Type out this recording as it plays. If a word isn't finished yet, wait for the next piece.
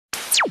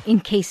in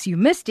case you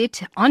missed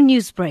it on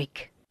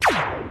Newsbreak.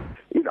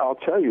 I'll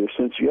tell you,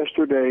 since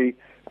yesterday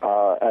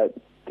at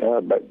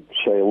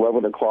say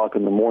 11 o'clock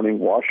in the morning,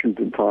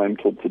 Washington time,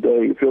 till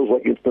today, it feels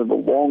like it's been the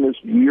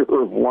longest year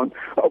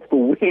of the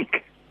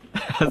week.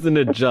 Hasn't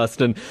it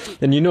just? And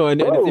it's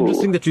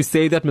interesting that you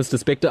say that,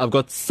 Mr. Spector. I've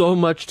got so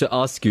much to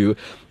ask you.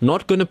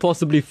 Not going to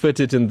possibly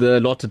fit it in the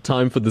allotted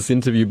time for this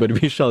interview,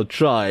 but we shall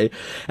try.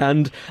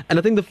 And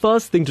I think the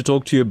first thing to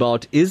talk to you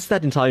about is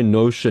that entire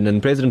notion, and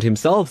the President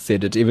himself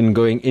said it even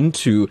going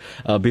into,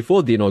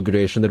 before the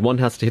inauguration, that one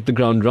has to hit the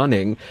ground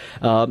running.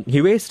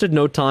 He wasted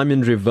no time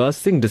in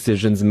reversing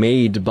decisions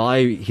made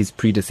by his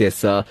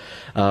predecessor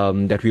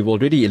that we've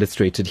already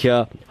illustrated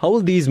here. How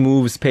will these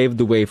moves pave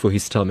the way for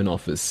his term in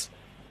office?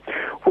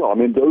 Well, I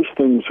mean, those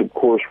things, of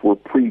course, were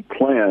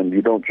pre-planned.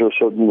 You don't just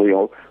suddenly,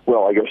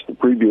 I guess the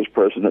previous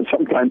president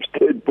sometimes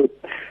did, but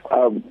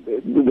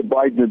the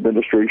Biden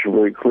administration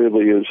very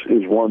clearly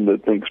is one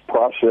that thinks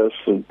process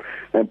and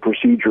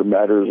procedure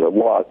matters a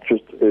lot,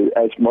 just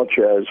as much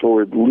as,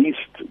 or at least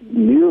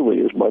nearly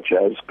as much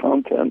as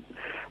content.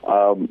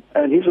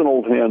 And he's an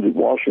old hand in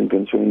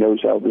Washington, so he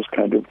knows how this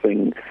kind of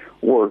thing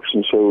works,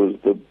 and so is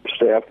the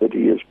staff that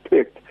he has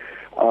picked.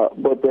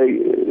 But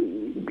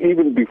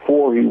even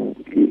before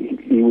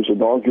he was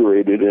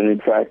inaugurated, and in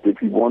fact,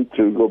 if you want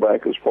to go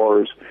back as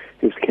far as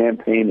his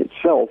campaign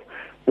itself,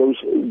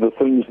 the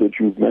things that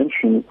you've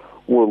mentioned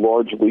were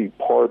largely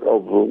part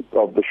of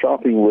the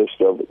shopping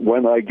list of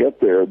when I get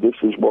there, this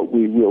is what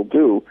we will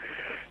do.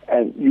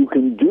 And you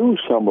can do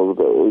some of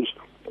those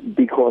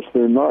because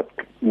they're not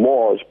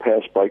laws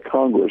passed by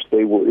Congress.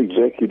 They were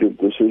executive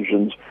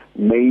decisions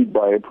made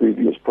by a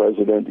previous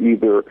president,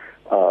 either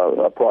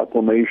a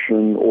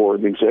proclamation or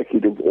an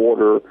executive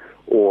order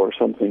or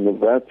something of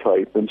that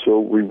type. And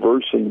so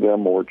reversing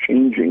them or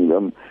changing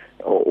them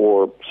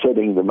or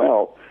setting them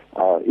out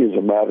is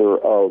a matter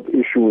of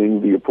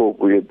issuing the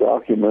appropriate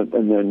document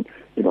and then,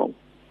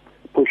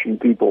 pushing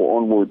people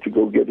onward to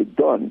go get it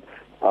done.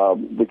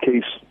 The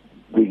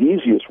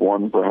easiest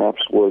one,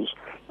 perhaps, was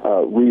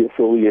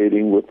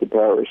reaffiliating with the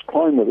Paris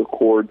Climate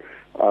Accord.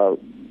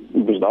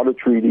 It was not a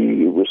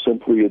treaty. It was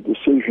simply a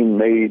decision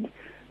made,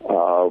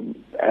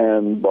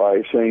 and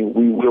by saying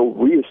we will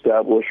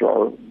reestablish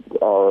our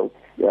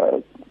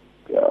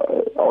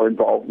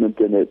involvement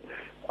in it,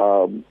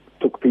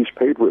 took a piece of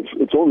paper.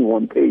 It's only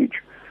one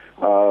page.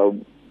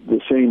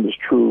 The same is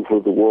true for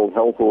the World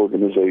Health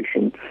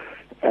Organization.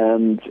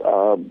 And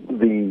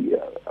the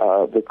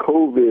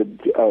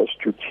COVID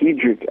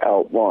strategic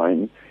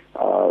outline,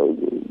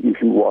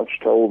 if you watch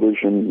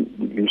television,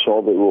 you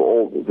saw that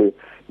the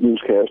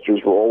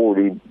newscasters were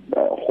already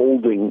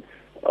holding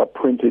a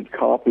printed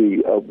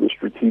copy of the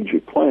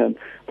strategic plan.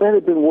 That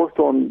had been worked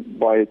on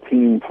by a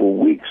team for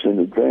weeks in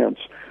advance,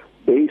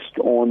 based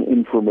on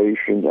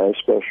information as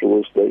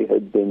specialists they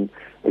had been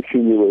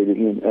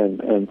accumulating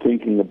and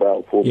thinking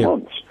about for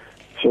months.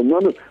 So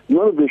none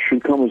of this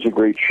should come as a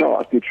great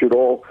shock. It should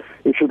all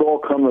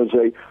come as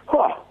a,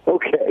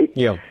 okay.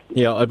 Yeah.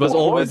 It was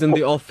always in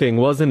the offing,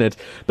 wasn't it?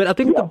 But I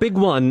think the big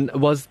one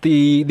was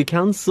the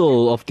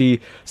cancel of the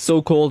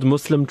so-called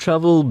Muslim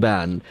travel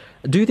ban.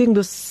 Do you think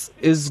this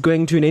is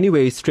going to in any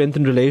way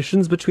strengthen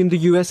relations between the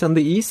U.S. and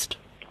the East?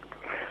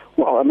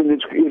 Well, I mean,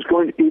 it's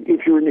going.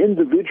 If you're an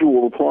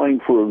individual applying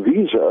for a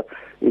visa,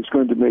 it's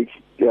going to make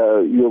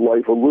your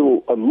life a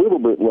little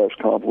bit less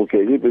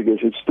complicated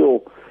because you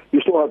still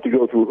have to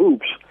go through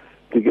hoops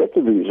to get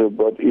the visa,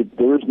 but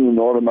there isn't an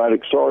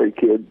automatic, sorry,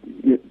 kid,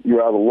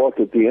 you're out of luck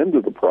at the end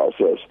of the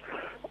process.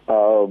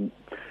 And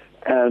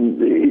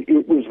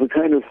it was the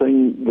kind of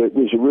thing that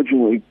was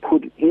originally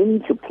put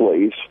into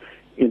place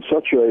in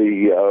such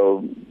a,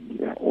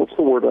 what's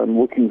the word I'm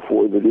looking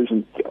for that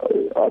isn't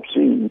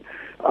obscene?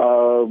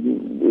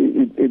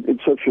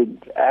 It's such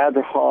an ad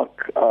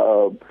hoc,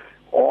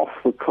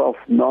 off-the-cuff,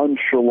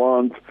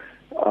 nonchalant,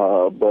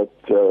 but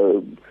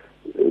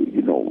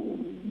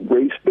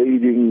race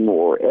baiting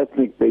or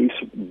ethnic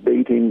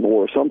baiting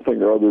or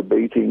something or other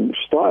baiting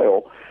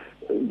style,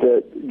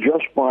 that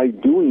just by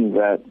doing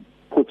that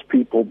puts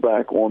people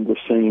back on the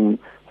same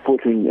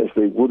footing as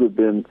they would have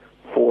been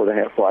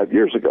 4.5, 5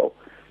 years ago.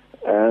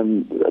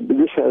 And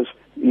this has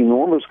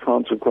enormous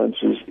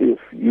consequences if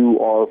you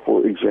are,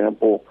 for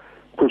example,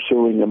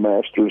 pursuing a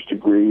master's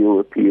degree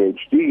or a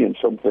PhD in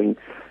something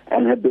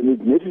and have been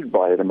admitted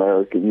by an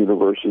American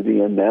university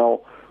and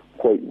now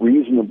quite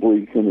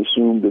reasonably can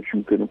assume that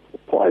you can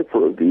apply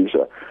for a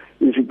visa.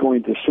 Is it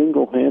going to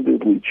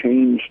single-handedly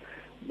change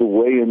the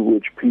way in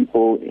which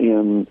people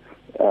in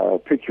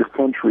pick your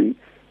country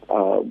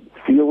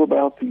feel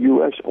about the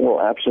U.S.? Well,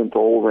 absent a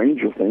whole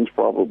range of things,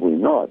 probably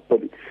not.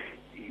 But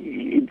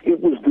it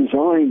was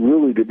designed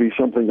really to be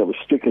something of a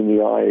stick in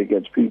the eye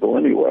against people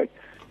anyway.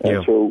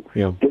 And so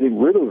getting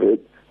rid of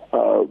it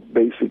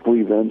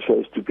basically then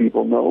says to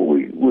people, no,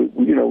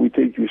 we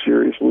take you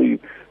seriously.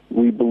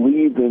 We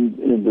believe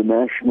in the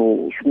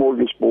national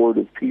smorgasbord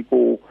of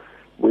people,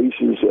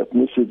 races,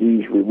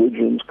 ethnicities,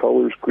 religions,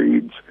 colors,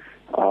 creeds,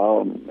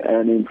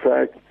 and in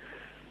fact,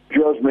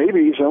 just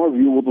maybe some of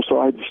you will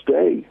decide to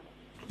stay.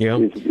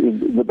 is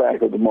in the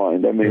back of the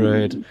mind. I mean,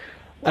 right.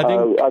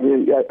 I'm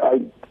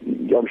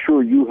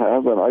sure you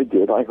have, and I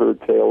did. I heard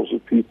tales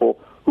of people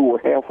who were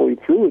halfway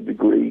through a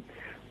degree,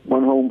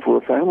 went home for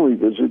a family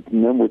visit,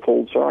 and then were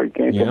told, sorry,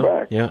 can't come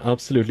back. Yeah,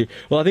 absolutely.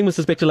 Well, I think,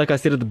 Mr. Spector, like I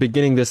said at the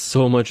beginning, there's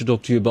so much to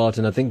talk to you about,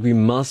 and I think we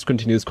must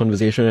continue this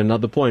conversation at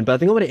another point. But I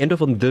think I'm going to end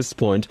off on this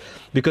point,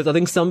 because I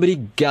think somebody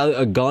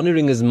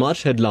garnering as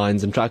much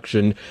headlines and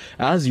traction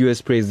as U.S.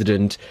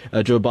 President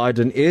Joe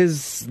Biden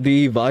is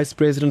the Vice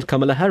President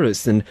Kamala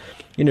Harris. And,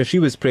 you know, she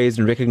was praised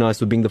and recognized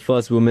for being the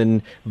first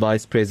woman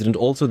vice president,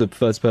 also the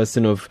first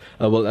person of,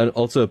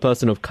 also a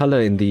person of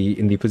color in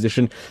the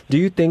position. Do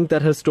you think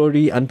that her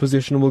story and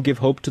position will give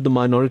hope to the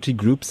minority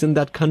groups in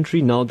that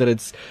country now that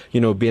it's, you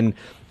know, been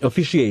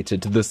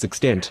officiated to this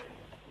extent?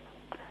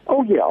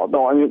 Oh, yeah.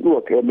 No, I mean,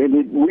 look, I mean,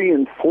 it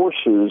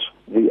reinforces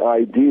the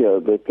idea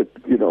that,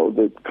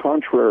 that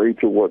contrary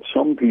to what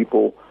some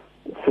people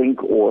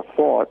think or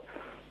thought,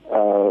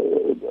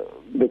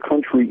 the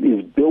country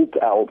is built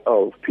out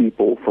of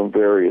people from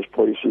various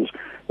places.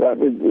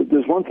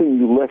 There's one thing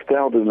you left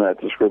out in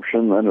that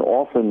description, and it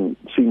often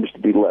seems to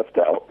be left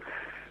out.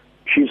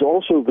 She's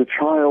also the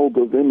child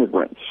of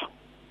immigrants,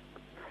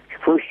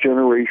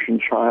 first-generation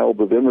child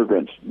of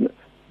immigrants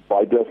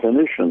by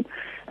definition,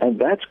 and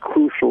that's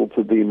crucial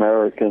to the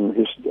American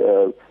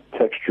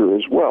texture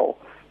as well,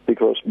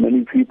 because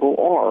many people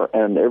are,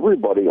 and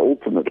everybody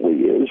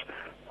ultimately is,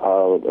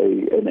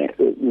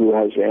 who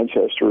has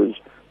ancestors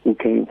who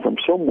came from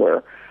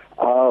somewhere.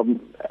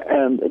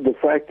 And the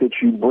fact that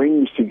she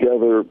brings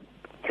together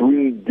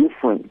three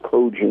different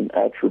cogent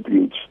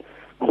attributes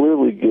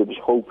clearly gives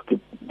hope to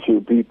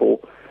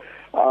people.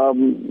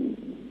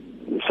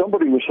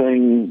 Somebody was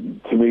saying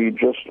to me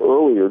just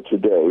earlier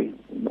today,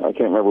 I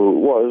can't remember who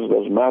it was, it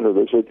doesn't matter,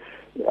 they said,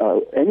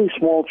 any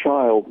small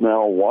child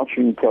now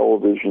watching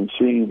television,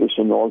 seeing this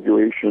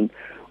inauguration,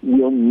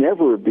 will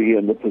never be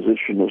in the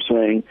position of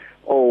saying,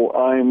 oh,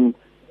 I'm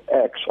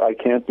X, I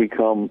can't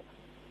become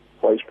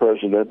vice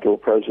president or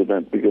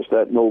president, because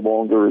that no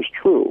longer is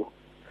true.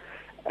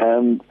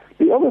 And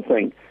the other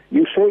thing,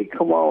 you say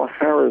Kamala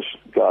Harris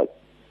got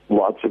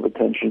lots of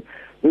attention.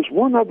 There's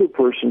one other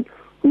person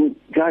who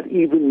got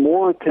even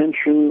more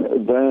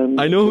attention than...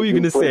 I know who you're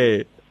going to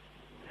say.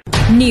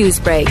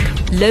 Newsbreak,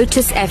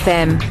 Lotus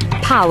FM,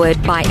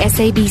 powered by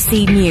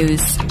SABC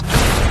News.